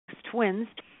twins,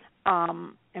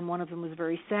 and one of them was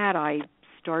very sad. I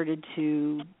started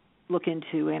to look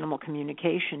into animal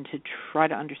communication to try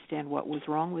to understand what was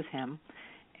wrong with him.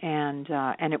 And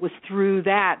it was through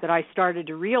that I started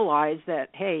to realize that,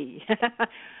 hey,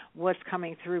 what's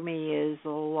coming through me is a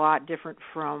lot different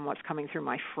from what's coming through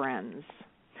my friends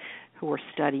who were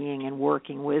studying and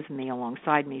working with me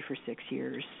alongside me for 6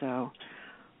 years. So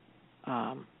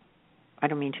I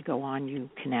don't mean to go on. You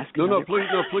can ask. Please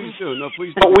do.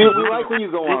 We like when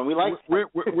you go on.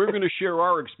 We're going to share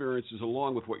our experiences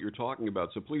along with what you're talking about.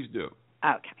 So please do.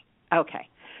 Okay.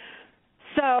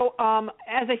 So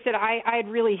as I said, I had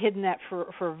really hidden that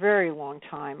for a very long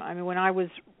time. I mean, when I was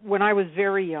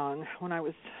very young, when I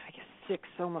was, I guess, 6,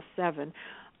 almost 7,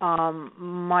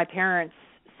 my parents.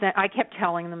 I kept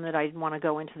telling them that I didn't want to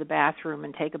go into the bathroom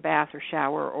and take a bath or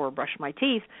shower or brush my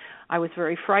teeth. I was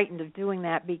very frightened of doing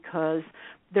that because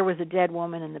there was a dead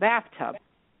woman in the bathtub.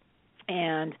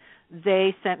 And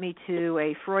they sent me to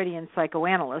a Freudian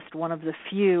psychoanalyst, one of the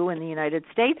few in the United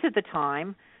States at the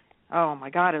time. Oh, my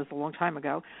God, it was a long time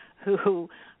ago, who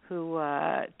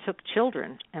took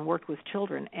children and worked with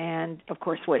children. And, of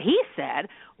course, what he said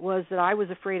was that I was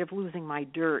afraid of losing my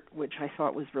dirt, which I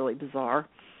thought was really bizarre.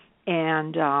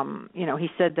 And, he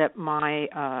said that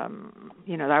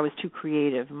that I was too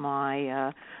creative.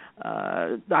 I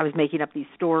was making up these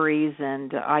stories,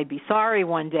 and I'd be sorry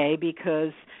one day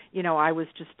because, I was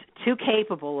just too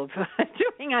capable of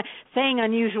saying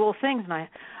unusual things. And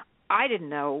I didn't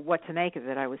know what to make of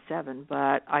it. I was 7,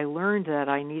 but I learned that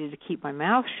I needed to keep my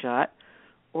mouth shut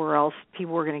or else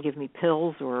people were going to give me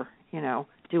pills or,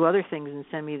 do other things and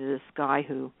send me to this guy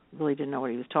who really didn't know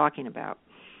what he was talking about.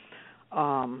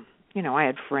 I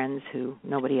had friends who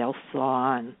nobody else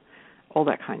saw and all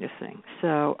that kind of thing.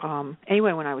 So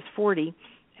anyway, when I was 40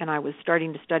 and I was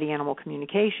starting to study animal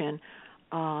communication,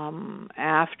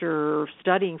 after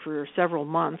studying for several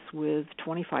months with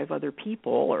 25 other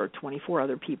people or 24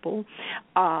 other people,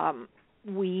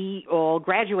 we all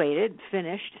graduated,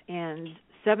 finished, and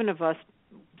 7 of us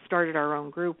started our own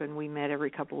group, and we met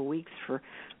every couple of weeks for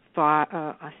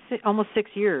almost 6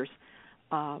 years.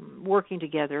 Working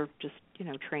together, just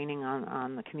training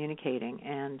on the communicating,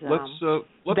 and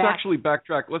let's actually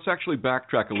backtrack. Let's actually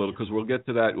backtrack a little because we'll get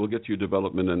to that. We'll get to your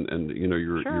development and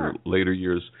your later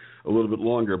years a little bit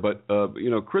longer. But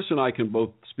Chris and I can both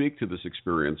speak to this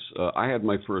experience. I had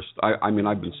my first. I've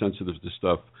been sensitive to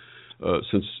stuff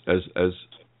since as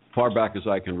far back as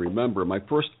I can remember. My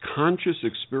first conscious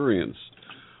experience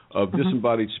of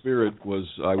disembodied spirit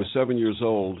I was 7 years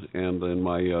old and in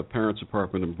my parents'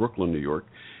 apartment in Brooklyn, New York.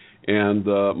 And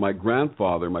my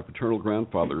grandfather, my paternal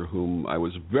grandfather, whom I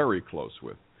was very close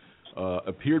with,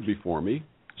 appeared before me,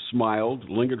 smiled,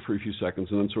 lingered for a few seconds,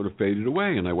 and then sort of faded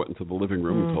away. And I went into the living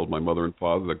room and told my mother and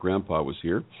father that Grandpa was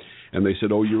here. And they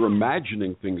said, "Oh, you're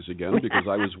imagining things again," because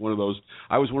I was one of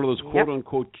those quote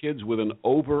unquote kids with an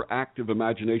overactive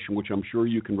imagination, which I'm sure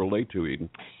you can relate to, Eden.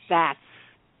 That's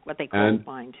what they call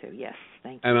mine too. Yes,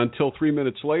 thank you. And until 3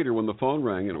 minutes later, when the phone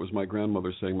rang, and it was my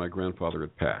grandmother saying my grandfather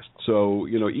had passed. So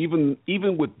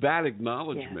even with that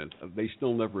acknowledgement, they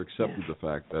still never accepted the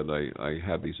fact that I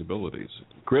had these abilities.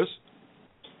 Chris?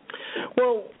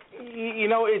 Well,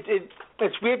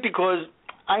 it's weird because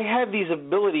I had these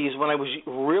abilities when I was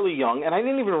really young, and I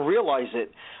didn't even realize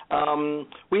it. I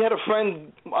had a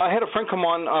friend come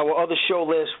on our other show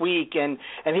last week, and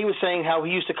he was saying how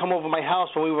he used to come over my house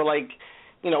when we were 8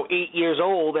 years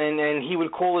old, and he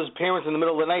would call his parents in the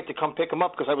middle of the night to come pick him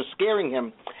up because I was scaring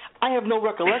him. I have no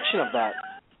recollection of that.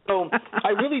 So I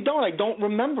really don't. I don't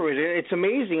remember it. It's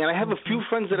amazing. And I have a few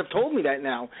friends that have told me that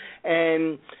now.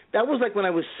 And that was when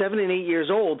I was 7 and 8 years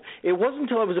old. It wasn't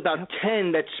until I was about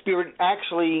 10 that spirit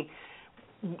actually,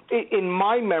 in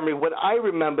my memory, what I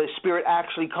remember, spirit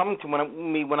actually coming to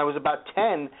me when I was about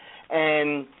 10.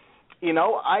 And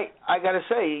I got to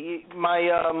say,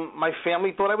 my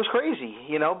family thought I was crazy,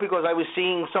 because I was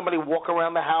seeing somebody walk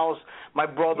around the house. My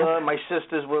brother and my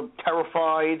sisters were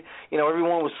terrified.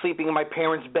 Everyone was sleeping in my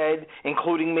parents' bed,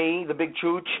 including me, the big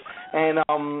chooch. And,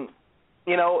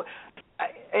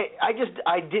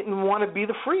 I didn't want to be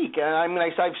the freak.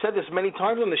 I've said this many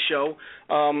times on the show.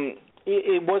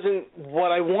 It wasn't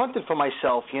what I wanted for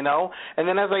myself, And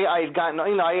then as I had gotten,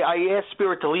 I asked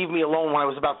Spirit to leave me alone when I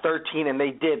was about 13, and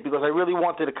they did, because I really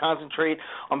wanted to concentrate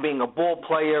on being a ball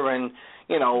player. And,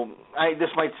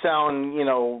 this might sound,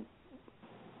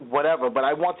 whatever, but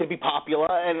I wanted to be popular,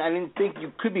 and I didn't think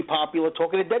you could be popular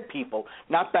talking to dead people.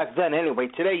 Not back then, anyway.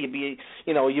 Today you'd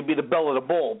be the belle of the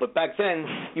ball, but back then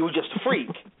you were just a freak.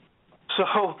 So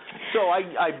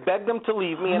I begged them to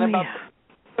leave me, and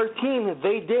 13,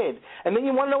 they did. And then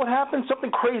you want to know what happened?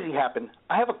 Something crazy happened.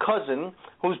 I have a cousin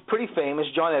who's pretty famous,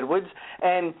 John Edwards,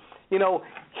 and, you know,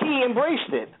 he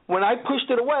embraced it. When I pushed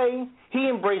it away, he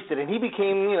embraced it, and he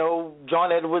became, you know,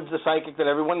 John Edwards, the psychic that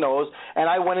everyone knows. And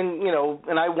I went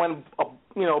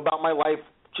about my life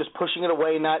just pushing it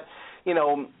away, not, you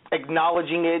know,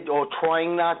 acknowledging it or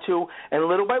trying not to. And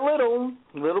little by little,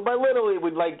 it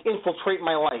would like infiltrate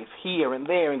my life here and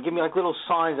there and give me like little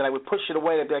signs, and I would push it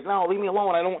away. I'd be like, no, leave me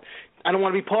alone. I don't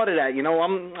want to be part of that. You know,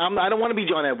 I don't want to be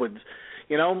John Edwards.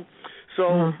 You know,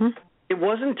 so it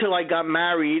wasn't until I got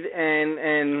married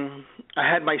and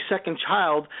I had my second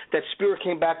child that spirit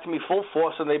came back to me full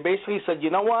force, and they basically said, you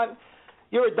know what?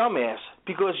 You're a dumbass,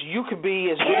 because you could be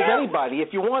as good as anybody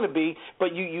if you want to be,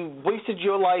 but you wasted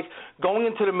your life going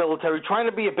into the military, trying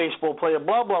to be a baseball player,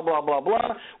 blah, blah, blah, blah,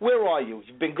 blah. Where are you?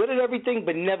 You've been good at everything,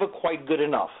 but never quite good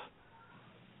enough.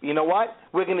 You know what?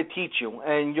 We're going to teach you,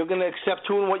 and you're going to accept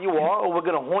who and what you are, or we're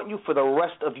going to haunt you for the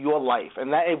rest of your life.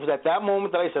 And it was at that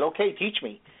moment that I said, okay, teach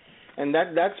me. And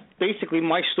that's basically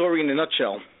my story in a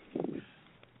nutshell.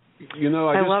 You know,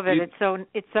 I love it.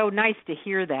 It's so nice to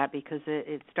hear that, because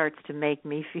it starts to make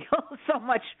me feel so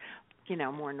much, you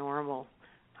know, more normal.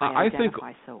 I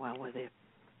identify so well with it.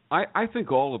 I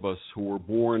think all of us who were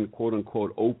born, quote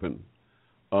unquote, open,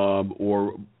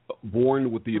 or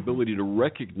born with the ability to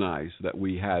recognize that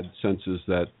we had senses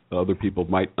that other people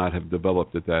might not have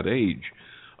developed at that age,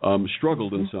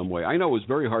 struggled in some way. I know it was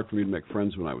very hard for me to make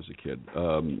friends when I was a kid.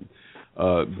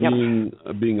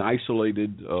 Being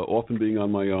isolated, often being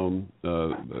on my own,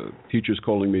 teachers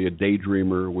calling me a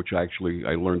daydreamer, which actually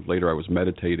I learned later I was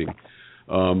meditating,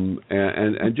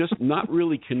 and just not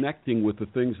really connecting with the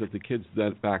things that the kids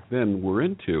that back then were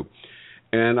into.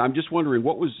 And I'm just wondering,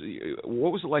 what was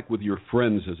it like with your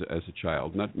friends as a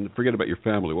child? Forget about your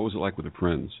family. What was it like with your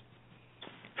friends?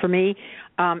 For me,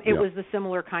 it was a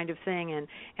similar kind of thing,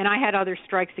 and I had other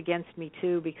strikes against me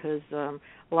too, because a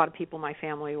lot of people in my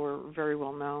family were very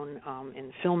well known in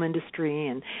the film industry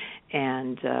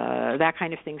and that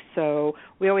kind of thing. So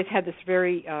we always had this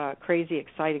very crazy,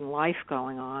 exciting life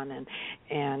going on,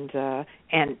 and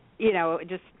you know,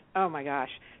 just oh my gosh.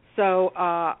 So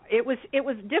it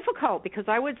was difficult, because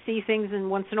I would see things, and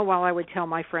once in a while I would tell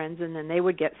my friends, and then they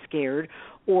would get scared,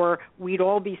 or we'd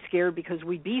all be scared because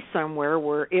we'd be somewhere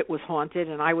where it was haunted,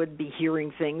 and I would be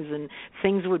hearing things, and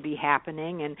things would be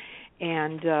happening,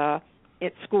 and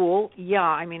at school,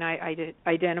 I mean, I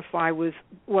identify with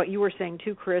what you were saying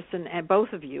too, Chris, and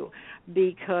both of you,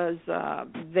 because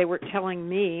they were telling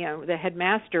me, the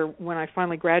headmaster, when I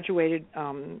finally graduated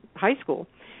high school,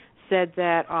 said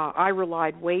that I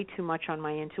relied way too much on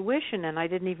my intuition, and I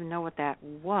didn't even know what that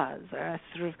was.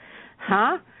 Sort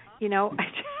of, you know,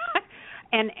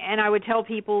 and I would tell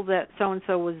people that so and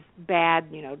so was bad.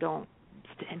 You know,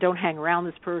 don't hang around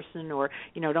this person, or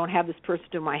you know, don't have this person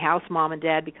to my house, Mom and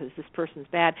Dad, because this person's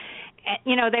bad. And,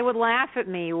 you know, they would laugh at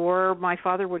me, or my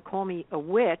father would call me a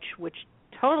witch, which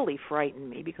totally frightened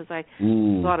me, because I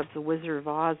thought of the Wizard of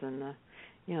Oz and the,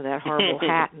 you know, that horrible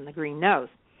hat and the green nose.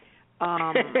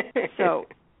 So,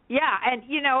 yeah, and,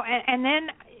 you know, and then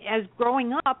as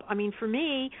growing up, I mean, for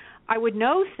me, I would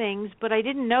know things, but I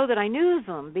didn't know that I knew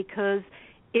them, because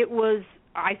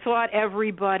I thought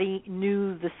everybody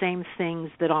knew the same things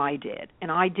that I did,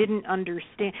 and I didn't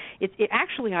understand.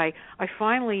 Actually, I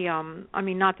finally, I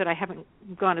mean, not that I haven't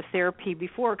gone to therapy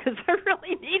before, because I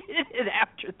really needed it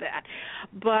after that,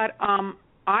 but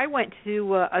I went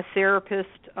to a therapist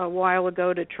a while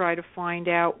ago to try to find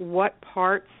out what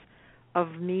parts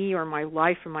of me or my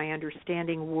life or my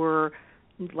understanding were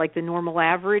like the normal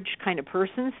average kind of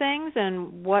person things,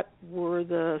 and what were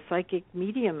the psychic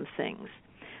medium things.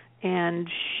 And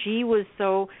she was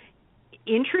so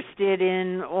interested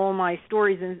in all my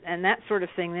stories and that sort of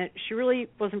thing that she really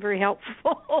wasn't very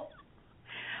helpful.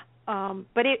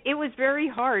 But it was very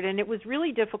hard, and it was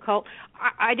really difficult.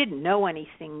 I didn't know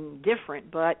anything different,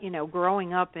 but, you know,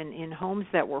 growing up in homes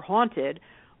that were haunted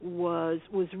was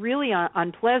really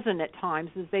unpleasant at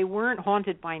times, as they weren't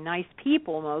haunted by nice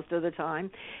people most of the time,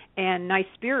 and nice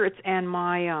spirits. And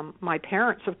my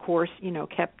parents, of course, you know,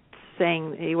 kept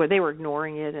saying they were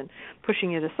ignoring it and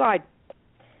pushing it aside.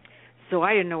 So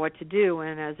I didn't know what to do.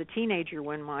 And as a teenager,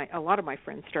 when a lot of my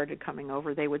friends started coming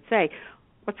over, they would say,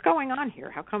 "What's going on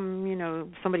here? How come, you know,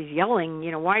 somebody's yelling?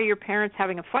 You know, why are your parents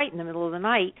having a fight in the middle of the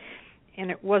night?" And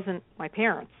it wasn't my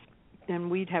parents. And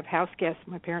we'd have house guests.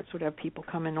 My parents would have people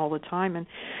come in all the time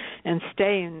and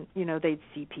stay, and, you know, they'd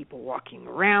see people walking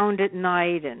around at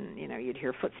night, and, you know, you'd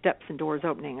hear footsteps and doors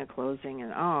opening and closing,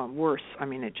 and, worse. I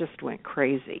mean, it just went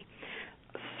crazy.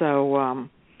 So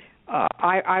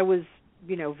I was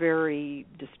very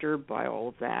disturbed by all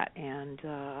of that, and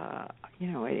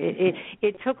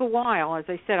it took a while. As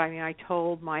I said, I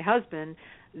told my husband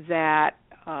that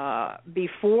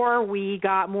before we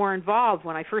got more involved,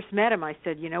 when I first met him, I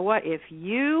said, you know what, if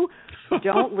you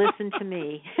don't listen to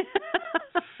me,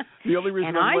 the only reason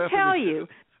and I'm I tell you,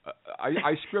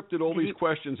 I scripted all these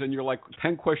questions, and you're like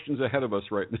 10 questions ahead of us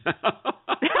right now.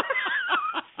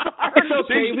 It's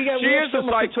okay. We have so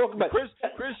much to talk about. Chris,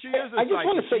 she is a psychic. I just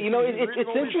want to say, it's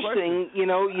interesting.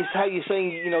 How you're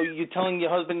saying, you're telling your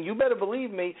husband, you better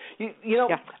believe me.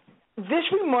 Yeah. This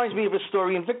reminds me of a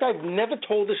story. In fact, I've never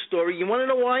told this story. You want to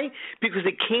know why? Because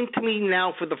it came to me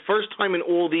now for the first time in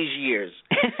all these years.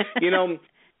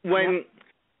 When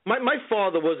my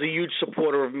father was a huge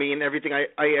supporter of me and everything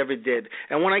I ever did.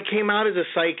 And when I came out as a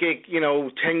psychic,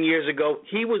 10 years ago,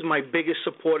 he was my biggest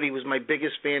supporter. He was my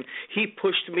biggest fan. He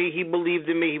pushed me. He believed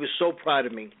in me. He was so proud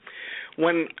of me.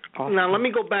 Now let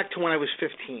me go back to when I was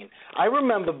 15. I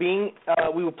remember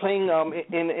we were playing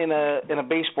in a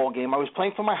baseball game. I was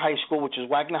playing for my high school, which is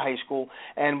Wagner High School,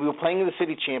 and we were playing in the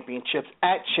city championships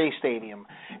at Shea Stadium.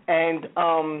 And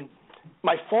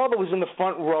my father was in the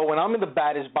front row, and I'm in the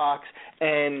batter's box,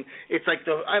 and it's like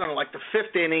the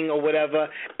fifth inning or whatever,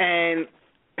 and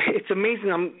it's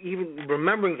amazing. I'm even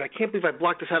remembering. I can't believe I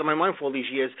blocked this out of my mind for all these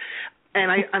years,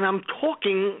 and I'm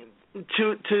talking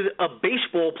to a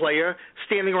baseball player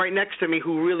standing right next to me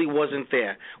who really wasn't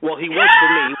there. Well, he was for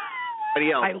me.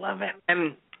 Everybody else. I love it.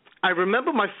 And I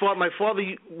remember my father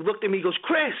looked at me. He goes,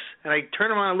 "Chris," and I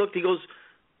turned around and looked. He goes,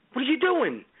 "What are you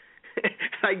doing?"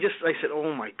 I said,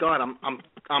 "Oh my God,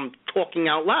 I'm talking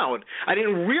out loud." I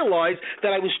didn't realize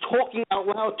that I was talking out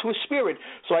loud to a spirit.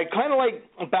 So I kind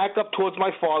of back up towards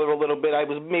my father a little bit. I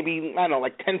was maybe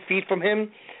 10 feet from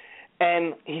him,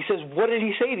 and he says, "What did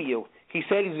he say to you?" He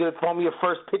said he's going to throw me a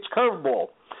first pitch curveball.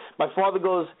 My father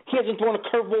goes, "He hasn't thrown a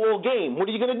curveball all game. What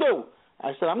are you going to do?"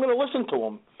 I said, "I'm going to listen to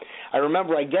him." I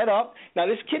remember I get up. Now,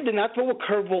 this kid did not throw a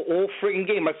curveball all friggin'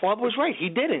 game. My father was right. He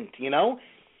didn't,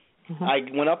 Mm-hmm. I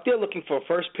went up there looking for a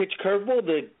first pitch curveball.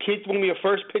 The kid threw me a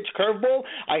first pitch curveball.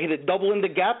 I hit a double in the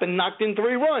gap and knocked in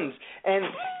 3 runs. And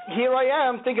here I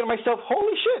am thinking to myself,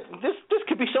 holy shit, this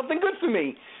could be something good for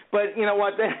me. But you know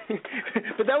what?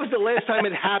 But that was the last time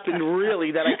it happened,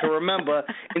 really, that I can remember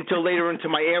until later into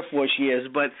my Air Force years.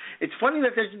 But it's funny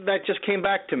that just came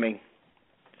back to me.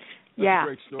 That's a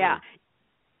great story. Yeah.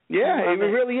 Yeah, it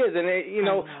really is, and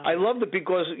I loved it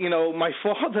because my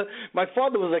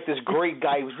father was like this great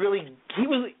guy.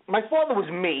 My father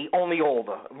was me, only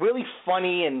older, really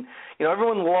funny, and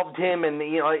everyone loved him. And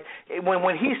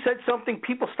when he said something,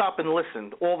 people stopped and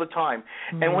listened all the time.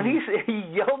 Mm-hmm. And when he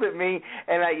yelled at me,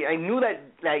 and I knew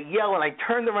that yell, and I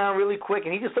turned around really quick,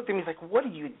 and he just looked at me. He's like, "What are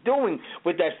you doing?"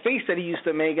 with that face that he used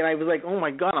to make, and I was like, "Oh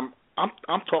my God,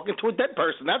 I'm talking to a dead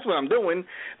person. That's what I'm doing."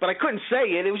 But I couldn't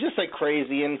say it. It was just like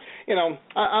crazy. And,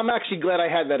 I'm actually glad I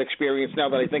had that experience now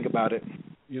that I think about it.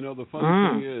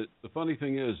 The funny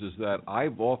thing is that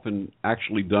I've often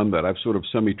actually done that. I've sort of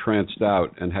semi-tranced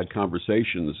out and had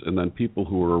conversations, and then people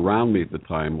who were around me at the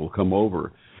time will come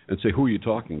over and say, "Who are you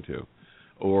talking to?"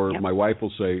 Or yep. my wife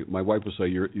will say,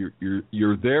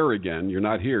 "You're there again. You're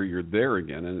not here. You're there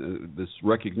again." And this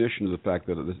recognition of the fact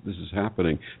that this is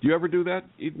happening. Do you ever do that?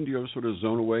 Even do you ever sort of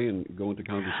zone away and go into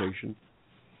conversation?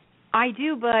 I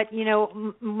do, but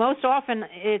most often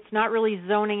it's not really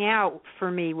zoning out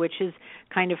for me, which is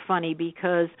kind of funny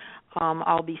because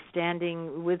I'll be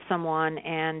standing with someone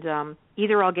and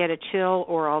either I'll get a chill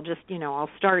or I'll just I'll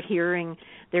start hearing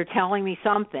they're telling me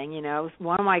something.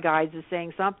 One of my guides is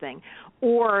saying something,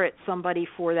 or it's somebody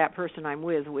for that person I'm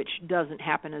with, which doesn't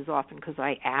happen as often because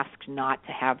I asked not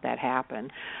to have that happen.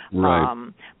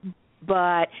 Right.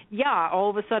 But, yeah, all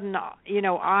of a sudden,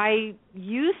 I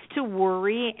used to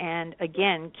worry and,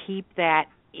 again, keep that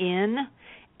in,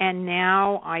 and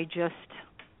now I just,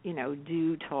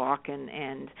 do talk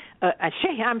and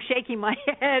I'm shaking my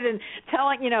head and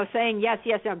saying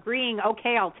yes, agreeing,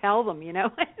 okay, I'll tell them,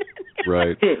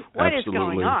 Right. What is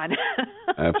going on?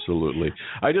 Absolutely.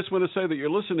 I just want to say that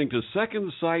you're listening to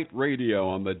Second Sight Radio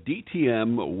on the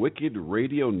D.T.M. Wicked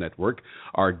Radio Network.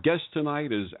 Our guest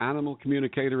tonight is animal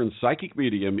communicator and psychic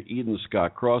medium Eden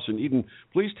Scott Cross. And Eden,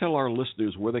 please tell our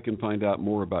listeners where they can find out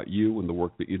more about you and the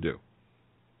work that you do.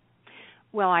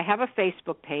 Well, I have a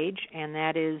Facebook page, and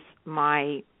that is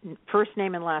my first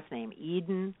name and last name,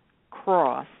 Eden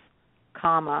Cross,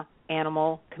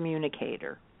 animal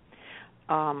communicator.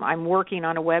 I'm working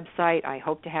on a website. I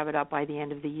hope to have it up by the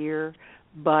end of the year,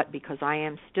 but because I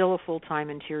am still a full-time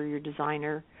interior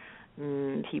designer,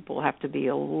 people have to be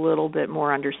a little bit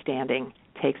more understanding.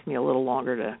 It takes me a little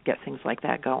longer to get things like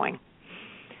that going.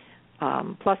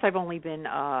 Plus, I've only been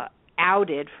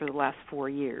outed for the last 4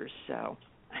 years. So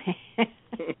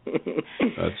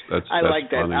that's I like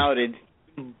that, funny. outed.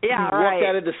 Yeah, Walked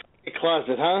out of the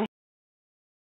closet, huh?